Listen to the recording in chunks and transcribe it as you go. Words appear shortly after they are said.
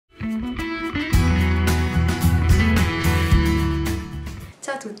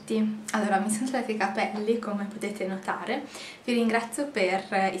tutti! Allora, mi sono trovati i capelli, come potete notare. Vi ringrazio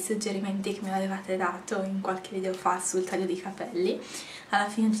per i suggerimenti che mi avevate dato in qualche video fa sul taglio dei capelli. Alla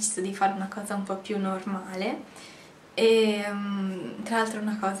fine ho deciso di fare una cosa un po' più normale e tra l'altro è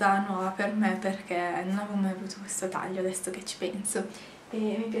una cosa nuova per me perché non avevo mai avuto questo taglio adesso che ci penso, e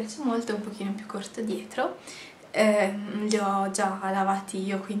mi piace molto, è un pochino più corto dietro. Li ho già lavati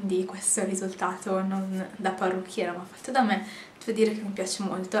io, quindi questo è il risultato non da parrucchiera ma fatto da me. Devo dire che mi piace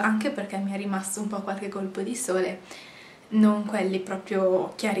molto, anche perché mi è rimasto un po' qualche colpo di sole, non quelli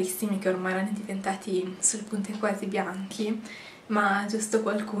proprio chiarissimi che ormai erano diventati sulle punte quasi bianchi, ma giusto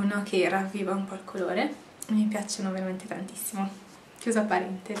qualcuno che ravviva un po' il colore. Mi piacciono veramente tantissimo. Chiusa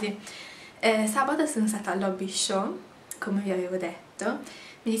parentesi. Sabato sono stata all'Hobby Show, come vi avevo detto.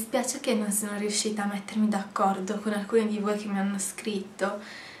 Mi dispiace che non sono riuscita a mettermi d'accordo con alcuni di voi che mi hanno scritto,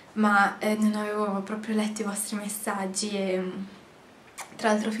 ma non avevo proprio letto i vostri messaggi e tra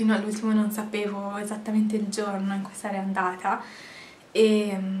l'altro fino all'ultimo non sapevo esattamente il giorno in cui sarei andata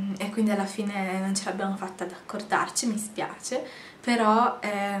e quindi alla fine non ce l'abbiamo fatta ad accordarci, mi spiace, però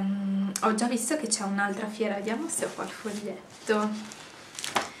ho già visto che c'è un'altra fiera, vediamo se ho qua il foglietto.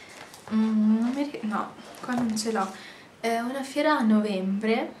 No, qua non ce l'ho. È una fiera a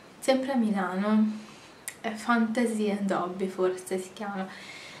novembre, sempre a Milano, Fantasy and Hobby forse si chiama,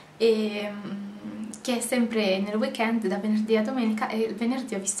 e che è sempre nel weekend da venerdì a domenica, e il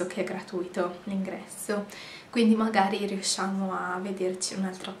venerdì ho visto che è gratuito l'ingresso, quindi magari riusciamo a vederci in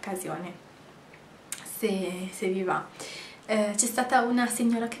un'altra occasione, se vi va. C'è stata una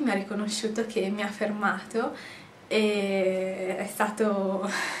signora che mi ha riconosciuto, che mi ha fermato, e è stato,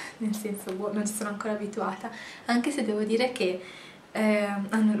 nel senso, non ci sono ancora abituata, anche se devo dire che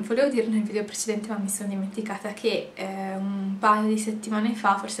volevo dirlo nel video precedente ma mi sono dimenticata che un paio di settimane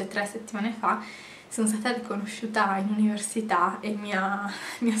fa, forse 3 settimane fa, sono stata riconosciuta in università e mi ha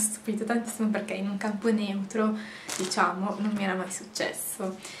stupito tantissimo, perché in un campo neutro, diciamo, non mi era mai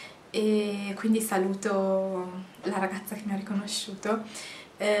successo, e quindi saluto la ragazza che mi ha riconosciuto.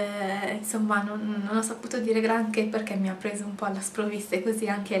 Insomma, non ho saputo dire granché perché mi ha preso un po' alla sprovvista, e così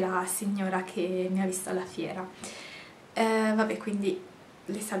anche la signora che mi ha visto alla fiera. Vabbè, quindi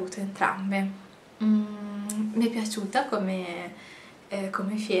le saluto entrambe. Mi è piaciuta come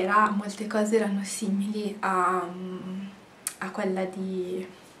fiera, molte cose erano simili a quella di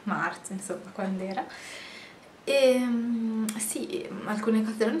marzo, insomma, quando era. E sì, alcune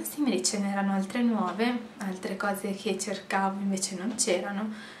cose erano simili, ce n'erano altre nuove, altre cose che cercavo invece non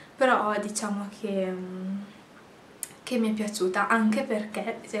c'erano, però diciamo che mi è piaciuta, anche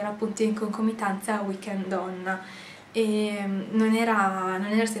perché era appunto in concomitanza a Weekend Donna e non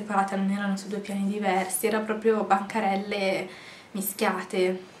era separata, non erano su 2 piani diversi, era proprio bancarelle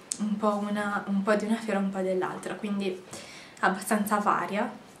mischiate, un po' di una fiera, un po' dell'altra, quindi abbastanza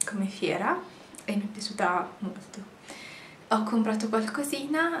varia come fiera, e mi è piaciuta molto. Ho comprato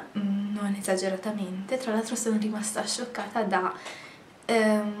qualcosina, non esageratamente, tra l'altro sono rimasta scioccata da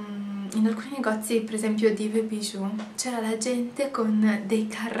in alcuni negozi, per esempio di Bijou, c'era la gente con dei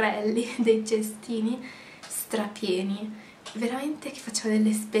carrelli, dei cestini strapieni, veramente, che faceva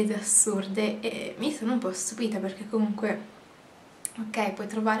delle spese assurde, e mi sono un po' stupita, perché comunque ok, puoi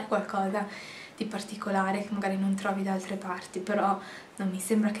trovare qualcosa di particolare che magari non trovi da altre parti, però non mi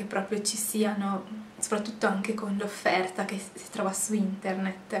sembra che proprio ci siano, soprattutto anche con l'offerta che si trova su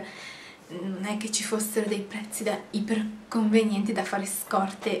internet, non è che ci fossero dei prezzi iper convenienti da fare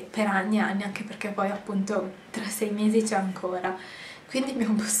scorte per anni e anni, anche perché poi appunto tra 6 mesi c'è ancora, quindi mi ha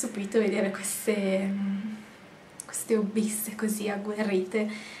un po' stupito vedere queste hobbiste così agguerrite,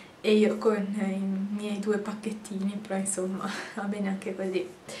 e io con i miei 2 pacchettini, però insomma va bene anche così.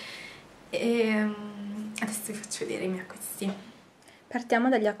 E adesso vi faccio vedere i miei acquisti. Partiamo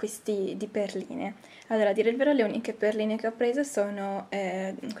dagli acquisti di perline. Allora, a dire il vero, le uniche perline che ho preso sono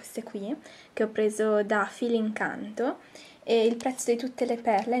queste qui, che ho preso da Filincanto, e il prezzo di tutte le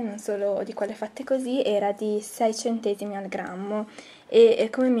perle, non solo di quelle fatte così, era di 6 centesimi al grammo, e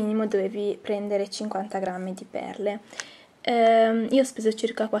come minimo dovevi prendere 50 grammi di perle. Io ho speso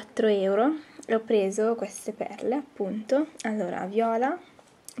circa 4 euro e ho preso queste perle, appunto. Allora, viola,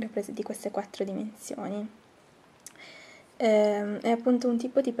 le ho prese di queste 4 dimensioni. È appunto un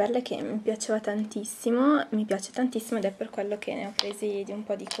tipo di perle che mi piaceva tantissimo, mi piace tantissimo, ed è per quello che ne ho presi di un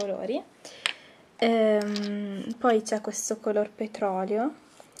po' di colori. Poi c'è questo color petrolio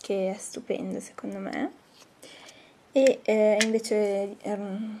che è stupendo secondo me, e invece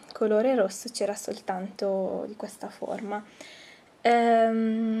colore rosso c'era soltanto di questa forma.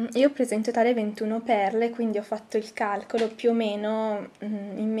 Io ho preso in totale 21 perle, quindi ho fatto il calcolo, più o meno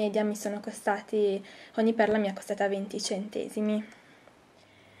in media mi sono costati, ogni perla mi è costata 20 centesimi.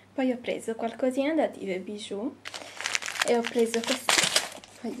 Poi ho preso qualcosina da Dive Bijou e ho preso questi,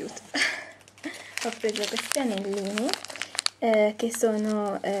 aiuto, ho preso questi anellini che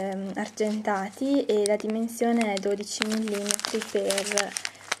sono argentati e la dimensione è 12 mm per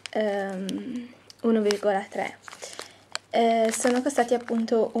 1,3. Sono costati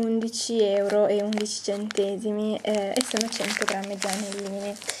appunto 11,11 € e sono 100 grammi di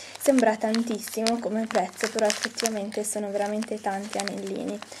anellini. Sembra tantissimo come prezzo, però effettivamente sono veramente tanti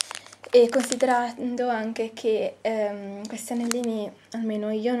anellini. E considerando anche che questi anellini, almeno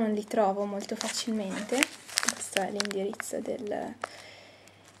io, non li trovo molto facilmente, questo è l'indirizzo del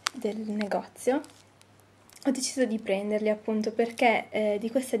negozio, ho deciso di prenderli appunto perché di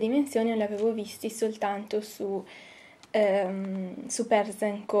queste dimensioni non li avevo visti soltanto su Pers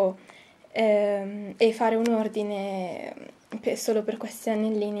 & Co, e fare un ordine solo per questi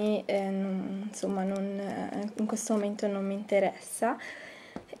anellini insomma in questo momento non mi interessa,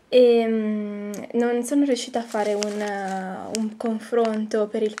 e non sono riuscita a fare un confronto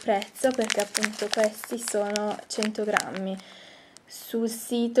per il prezzo perché appunto questi sono 100 grammi. Sul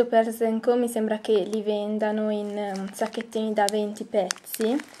sito Pers & Co mi sembra che li vendano in sacchettini da 20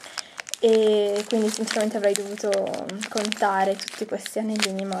 pezzi e quindi sinceramente avrei dovuto contare tutti questi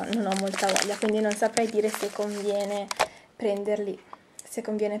anellini, ma non ho molta voglia, quindi non saprei dire se conviene prenderli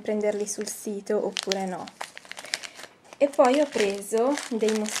sul sito oppure no. E poi ho preso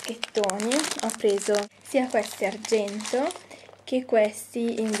dei moschettoni, ho preso sia questi argento che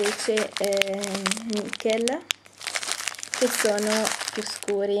questi invece nickel, che sono più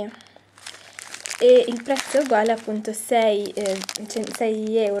scuri, e il prezzo è uguale appunto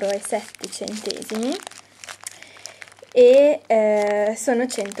 6,07 € e sono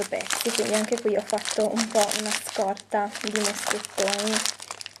 100 pezzi, quindi anche qui ho fatto un po' una scorta di moschettoni.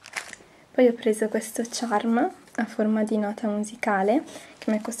 Poi ho preso questo charm a forma di nota musicale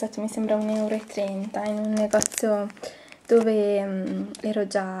che mi è costato mi sembra 1,30 € in un negozio dove ero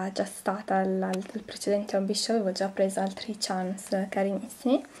già stata al precedente hobby show, avevo già preso altri charms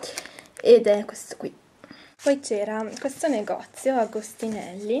carinissimi, ed è questo qui. Poi c'era questo negozio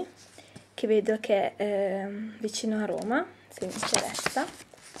Agostinelli che vedo che è vicino a Roma, se vi interessa,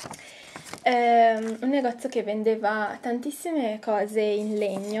 un negozio che vendeva tantissime cose in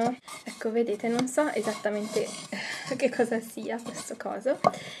legno. Ecco, vedete, non so esattamente che cosa sia questo coso.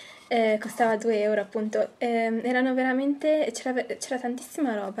 Costava 2 € appunto, erano veramente, c'era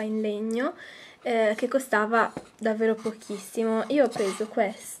tantissima roba in legno che costava davvero pochissimo. Io ho preso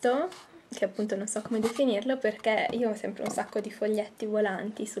questo, che appunto non so come definirlo perché io ho sempre un sacco di foglietti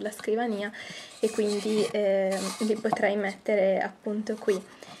volanti sulla scrivania e quindi li potrei mettere appunto qui.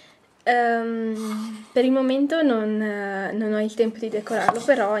 Per il momento non ho il tempo di decorarlo,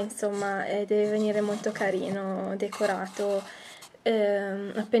 però insomma deve venire molto carino decorato.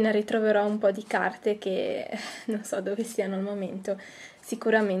 Appena ritroverò un po' di carte che non so dove siano al momento,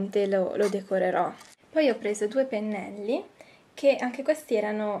 sicuramente lo decorerò. Poi ho preso 2 pennelli che anche questi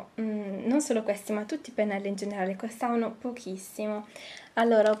erano, non solo questi ma tutti i pennelli in generale costavano pochissimo.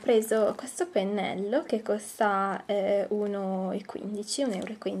 Allora ho preso questo pennello che costa 1,15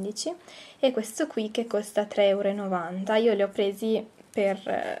 €, e questo qui che costa 3,90 €. Io li ho presi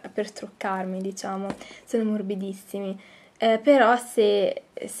per truccarmi, diciamo, sono morbidissimi. Però se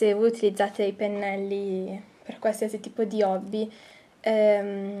voi utilizzate i pennelli per qualsiasi tipo di hobby,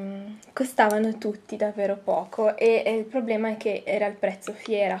 costavano tutti davvero poco, e il problema è che era il prezzo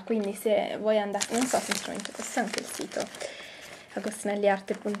fiera, quindi se voi andate, non so sinceramente, questo è anche il sito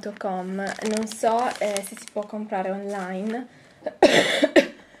agostinelliarte.com, non so se si può comprare online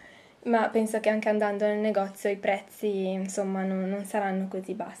ma penso che anche andando nel negozio i prezzi insomma non saranno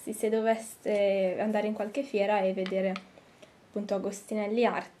così bassi. Se doveste andare in qualche fiera e vedere appunto Agostinelli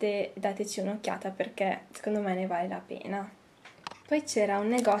Arte, dateci un'occhiata perché secondo me ne vale la pena. Poi c'era un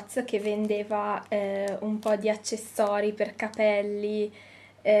negozio che vendeva un po' di accessori per capelli,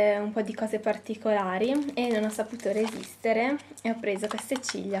 un po' di cose particolari, e non ho saputo resistere e ho preso queste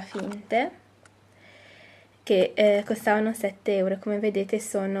ciglia finte che costavano 7 €. Come vedete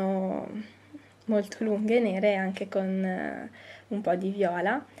sono molto lunghe, nere, anche con un po' di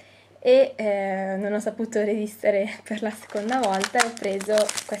viola, e non ho saputo resistere per la seconda volta e ho preso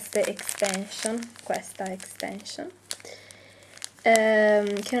questa extension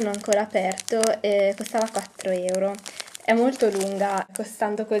che non ho ancora aperto, costava 4 €. È molto lunga,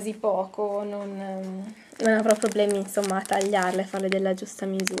 costando così poco non avrò problemi insomma a tagliarle, farle della giusta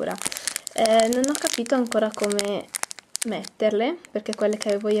misura. Non ho capito ancora come metterle, perché quelle che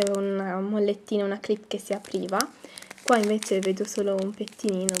avevo io avevano una mollettina, una clip che si apriva. Qua invece vedo solo un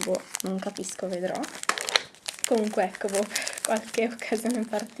pettinino, boh, non capisco, vedrò. Comunque ecco, qualche occasione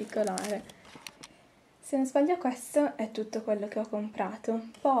particolare. Se non sbaglio questo è tutto quello che ho comprato.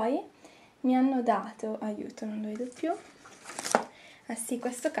 Poi mi hanno dato, aiuto non lo vedo più, ah sì,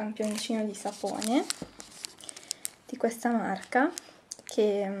 questo campioncino di sapone di questa marca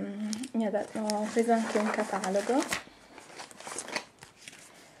che ho preso anche un catalogo.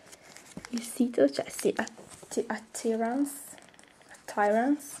 Il sito, cioè sì,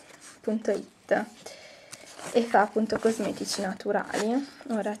 Tyrants.it, e fa appunto cosmetici naturali.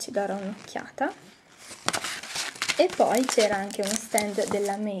 Ora ci darò un'occhiata. E poi c'era anche uno stand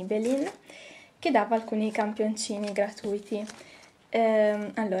della Maybelline che dava alcuni campioncini gratuiti.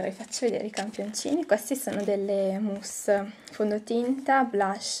 Allora vi faccio vedere i campioncini. Questi sono delle mousse fondotinta,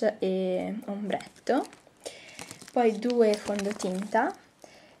 blush e ombretto, poi 2 fondotinta.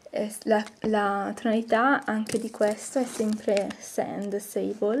 La tonalità anche di questo è sempre Sand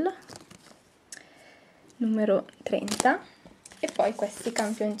Sable numero 30, e poi questi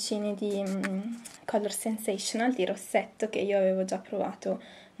campioncini di Color Sensational di rossetto che io avevo già provato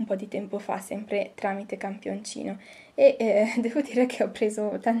un po' di tempo fa, sempre tramite campioncino, e devo dire che ho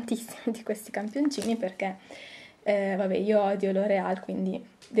preso tantissimi di questi campioncini perché vabbè, io odio L'Oreal, quindi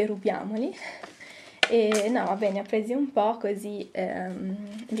derubiamoli. E no, va bene, ho presi un po' così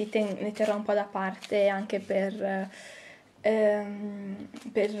li terrò un po' da parte anche per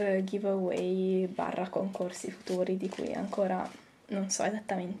giveaway / concorsi futuri di cui ancora non so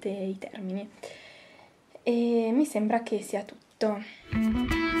esattamente i termini. E mi sembra che sia tutto.